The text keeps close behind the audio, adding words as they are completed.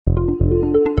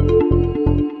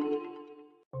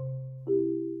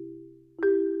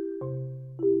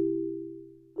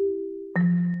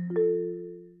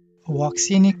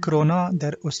واکسین کرونا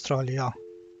در استرالیا.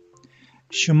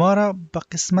 شما را به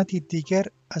قسمت دیگر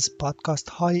از پادکست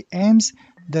های ایمز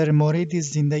در مورد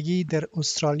زندگی در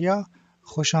استرالیا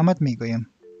خوش آمد می گویم.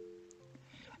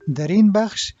 در این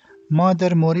بخش ما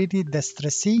در مورد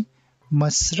دسترسی،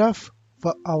 مصرف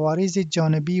و عوارض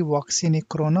جانبی واکسین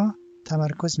کرونا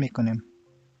تمرکز می کنیم.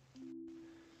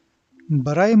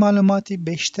 برای معلومات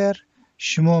بیشتر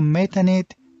شما می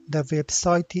توانید در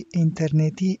وبسایت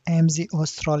اینترنتی ایمز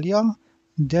استرالیا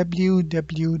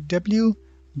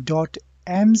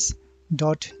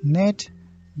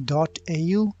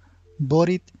www.ems.net.au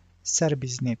برید سر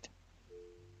بزنید.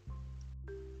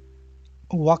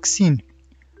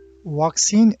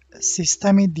 واکسین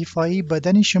سیستم دفاعی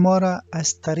بدن شما را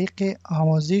از طریق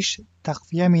آموزش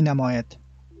تقویت می نماید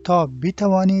تا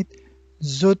بتوانید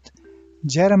زود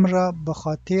جرم را به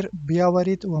خاطر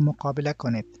بیاورید و مقابله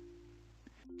کنید.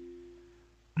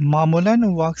 معمولاً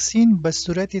واکسین به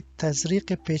صورت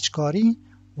تزریق پیچکاری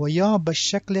و یا به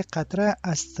شکل قطره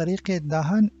از طریق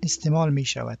دهان استعمال می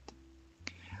شود.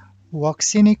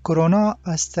 واکسین کرونا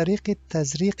از طریق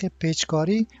تزریق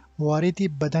پیچکاری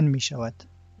وارد بدن می شود.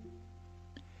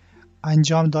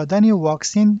 انجام دادن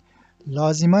واکسین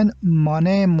لازماً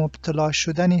مانع مبتلا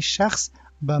شدن شخص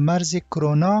به مرض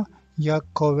کرونا یا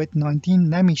کووید 19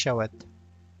 نمی شود.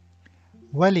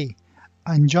 ولی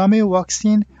انجام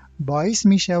واکسین باعث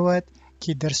می شود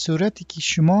که در صورتی که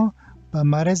شما به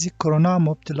مرض کرونا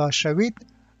مبتلا شوید،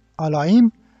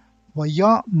 علائم و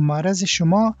یا مرض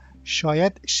شما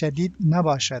شاید شدید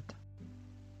نباشد.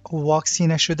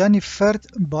 واکسینه شدن فرد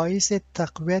باعث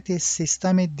تقویت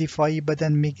سیستم دفاعی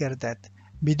بدن می گردد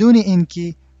بدون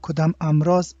اینکه کدام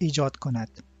امراض ایجاد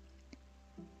کند.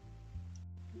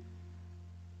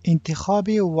 انتخاب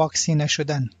واکسینه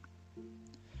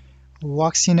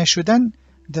شدن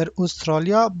در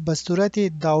استرالیا به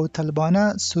صورت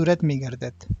داوطلبانه صورت می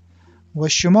گردد و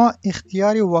شما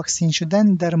اختیار واکسین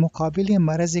شدن در مقابل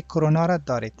مرض کرونا را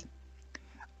دارید.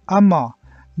 اما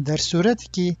در صورتی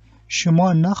که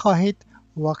شما نخواهید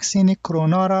واکسین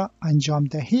کرونا را انجام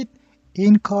دهید،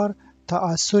 این کار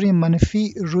تأثیر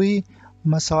منفی روی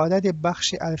مساعدت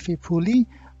بخش الفی پولی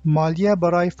مالیه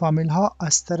برای فامیل ها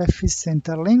از طرف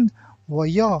سنترلینگ و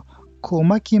یا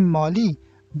کمک مالی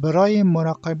برای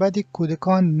مراقبت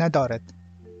کودکان ندارد.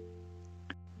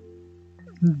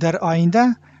 در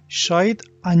آینده شاید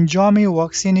انجام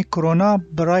واکسین کرونا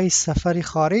برای سفر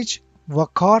خارج و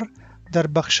کار در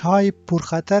بخش‌های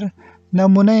پرخطر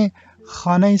نمونه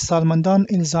خانه سالمندان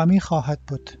الزامی خواهد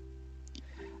بود.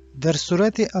 در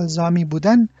صورت الزامی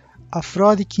بودن،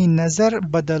 افرادی که نظر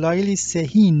به دلایل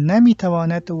صحی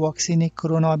نمیتواند واکسین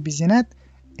کرونا بزند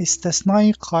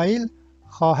استثنای قائل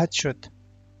خواهد شد.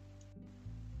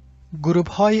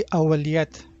 گروه‌های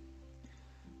اولیت.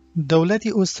 دولت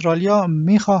استرالیا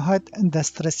می‌خواهد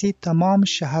دسترسی تمام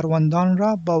شهروندان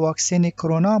را به واکسین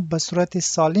کرونا به صورت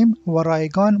سالم و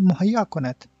رایگان مهیا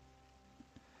کند.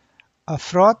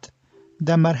 افراد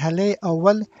در مرحله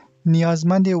اول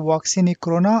نیازمند واکسین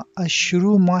کرونا از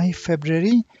شروع ماه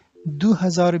فوریه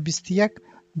 2021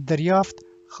 دریافت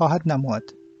خواهد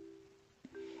نمود.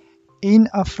 این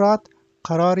افراد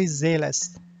قرار ذیل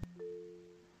است: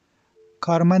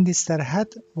 کارمند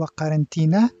سرحد و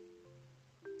قرنطینه،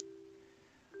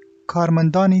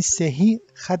 کارمندان صحی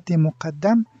خط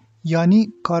مقدم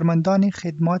یعنی کارمندان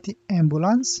خدمات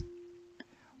امبولانس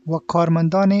و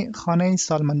کارمندان خانه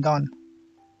سالمندان،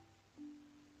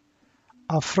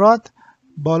 افراد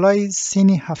بالای سن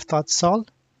 70 سال،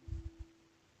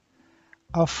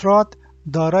 افراد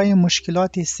دارای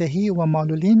مشکلات صحی و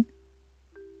معلولین،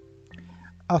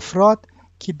 افراد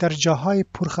که در جاهای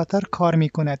پرخطر کار می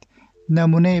کند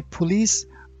نمونه پلیس،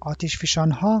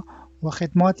 آتشفشانها و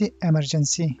خدمات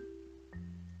امرجنسی.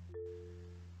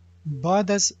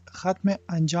 بعد از ختم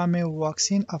انجام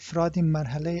واکسین افراد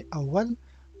مرحله اول،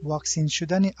 واکسین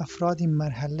شدن افراد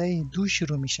مرحله 2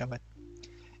 شروع می شود.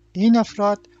 این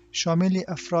افراد شامل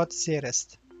افراد زیر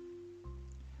است: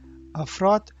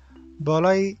 افراد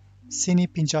بالای سن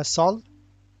 50 سال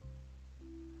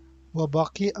و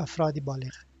باقی افراد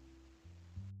بالغ.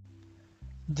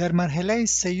 در مرحله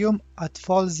سوم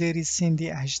اطفال زیر سن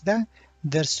 18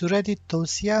 در صورت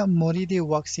توصیه مورد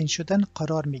واکسین شدن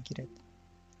قرار می گیرد.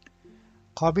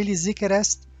 قابل ذکر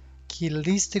است که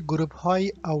لیست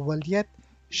گروه‌های اولیت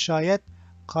شاید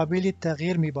قابل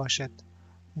تغییر می باشد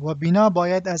و بنا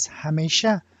باید از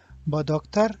همیشه با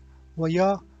دکتر و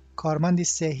یا کارمند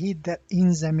صحی در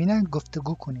این زمینه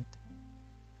گفتگو کنید.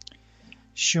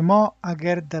 شما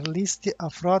اگر در لیست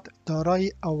افراد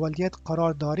دارای اولیت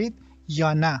قرار دارید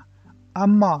یا نه،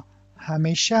 اما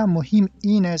همیشه مهم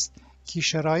این است که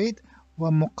شرایط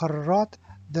و مقررات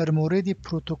در مورد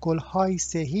پروتکل های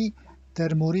صحی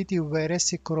در مورد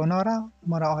ویروس کرونا را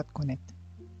مراعات کنید.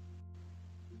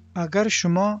 اگر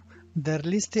شما در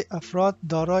لیست افراد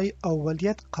دارای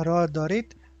اولیت قرار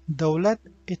دارید، دولت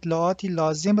اطلاعات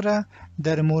لازم را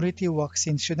در مورد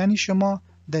واکسین شدن شما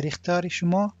در اختیار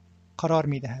شما قرار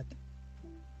می دهد.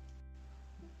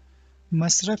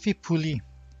 مصرف پولی.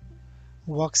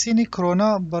 واکسین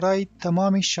کرونا برای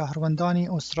تمام شهروندان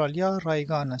استرالیا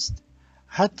رایگان است.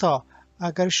 حتی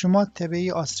اگر شما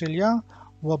تبعی استرالیا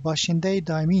و باشنده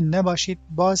دائمی نباشید،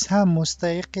 باز هم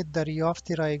مستحق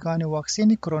دریافت رایگان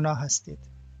واکسین کرونا هستید.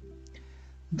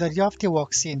 دریافت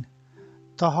واکسین.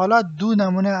 تا حالا 2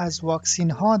 نمونه از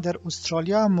واکسین ها در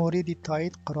استرالیا مورد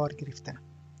تایید قرار گرفته.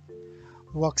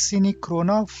 واکسین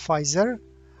کرونا فایزر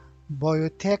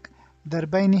بایوتک در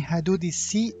بین حدود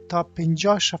 30 تا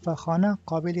 50 شفاخانه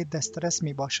قابل دسترس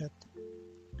می باشد.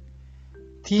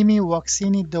 تیم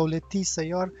واکسین دولتی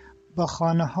سیار به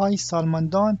خانه های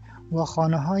سالمندان و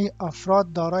خانه های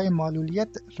افراد دارای معلولیت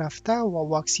رفته و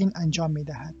واکسین انجام می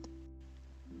دهد.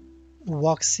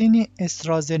 واکسین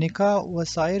استرازنیکا و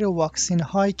سایر واکسین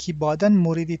هایی که بعداً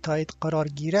مورد تایید قرار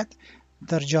گیرد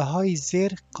در جاهای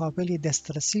زیر قابل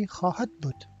دسترسی خواهد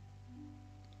بود.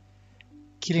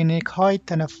 کلینیک های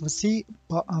تنفسی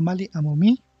با عمل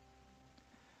عمومی،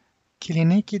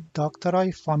 کلینیک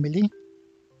دکترای فامیلی،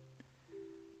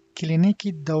 کلینیک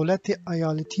دولت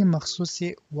ایالتی مخصوص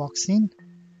واکسین،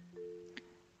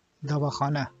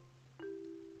 دواخانه.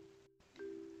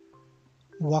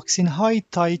 واکسین های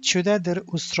تایید شده در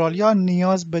استرالیا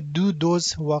نیاز به 2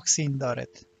 دوز واکسین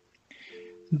دارد.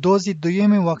 دوز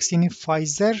دوم واکسین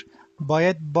فایزر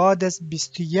باید بعد از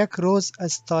 21 روز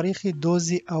از تاریخ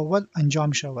دوز اول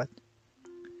انجام شود.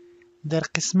 در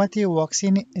قسمت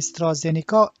واکسین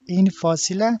استرازنیکا این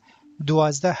فاصله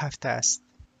 12 هفته است.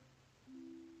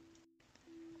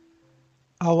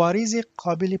 عوارض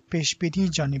قابل پیش‌بینی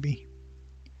جانبی.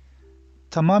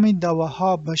 تمام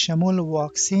دواها به شمول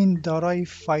واکسین دارای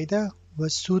فایده و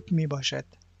سود می باشد.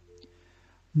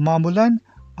 معمولاً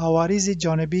عوارض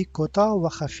جانبی کوتاه و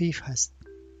خفیف است.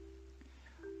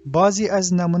 بعضی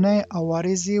از نمونه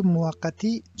عوارض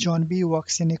موقتی جانبی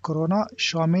واکسین کرونا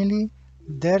شامل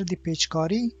درد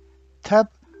پیچکاری، تب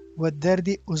و درد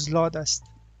عضلات است.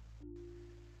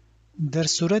 در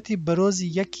صورت بروز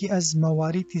یکی از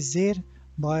موارد زیر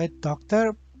باید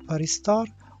دکتر، پرستار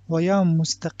و یا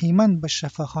مستقیما به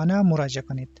شفاخانه مراجعه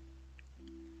کنید.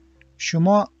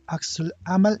 شما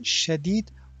عکس‌العمل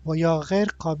شدید و یا غیر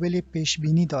قابل پیش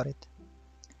بینی دارید.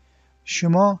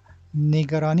 شما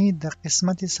نگرانی در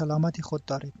قسمت سلامت خود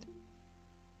دارید.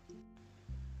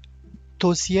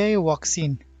 توصیه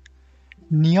واکسین.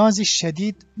 نیاز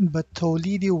شدید به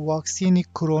تولید واکسین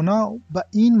کرونا به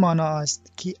این معنی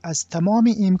است که از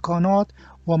تمام امکانات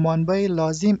و منابع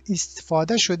لازم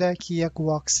استفاده شده که یک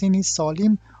واکسین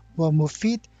سالم و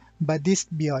مفید به دست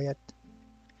بیاید.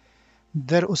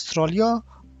 در استرالیا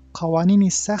قوانین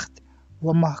سخت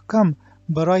و محکم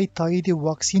برای تایید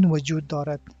واکسین وجود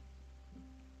دارد.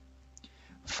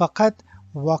 فقط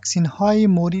واکسین های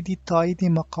مورد تایید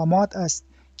مقامات است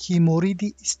که مورد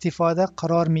استفاده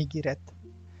قرار می گیرد.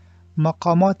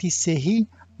 مقامات صحی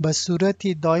به صورت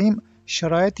دائم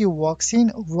شرایط واکسین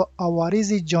و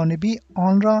عوارض جانبی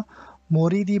آن را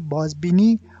مورد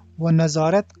بازبینی و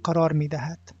نظارت قرار می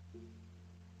دهد.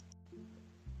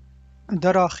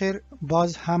 در آخر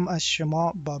باز هم از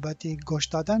شما بابت گوش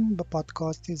دادن به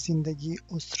پادکست زندگی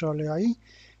استرالیایی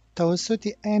توسط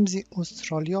امز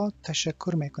استرالیا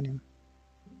تشکر میکنیم.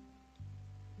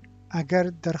 اگر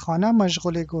در خانه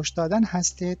مشغول گوش دادن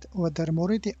هستید و در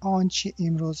مورد آنچه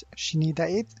امروز شنیده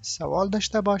اید سوال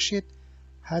داشته باشید،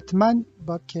 حتما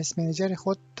با کیس منیجر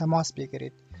خود تماس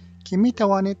بگیرید که می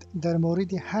توانید در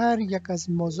مورد هر یک از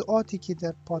موضوعاتی که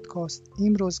در پادکست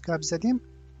امروز گپ زدیم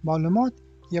معلومات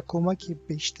یا کمک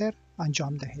بیشتر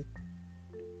انجام دهید.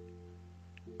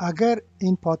 اگر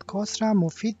این پادکست را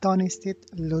مفید دانستید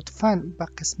لطفاً به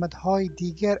قسمت‌های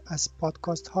دیگر از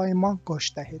پادکست‌های ما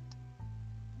گوش دهید.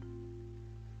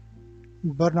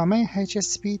 برنامه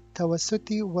HSP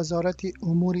توسط وزارت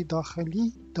امور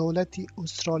داخلی دولت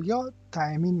استرالیا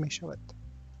تأمین می شود.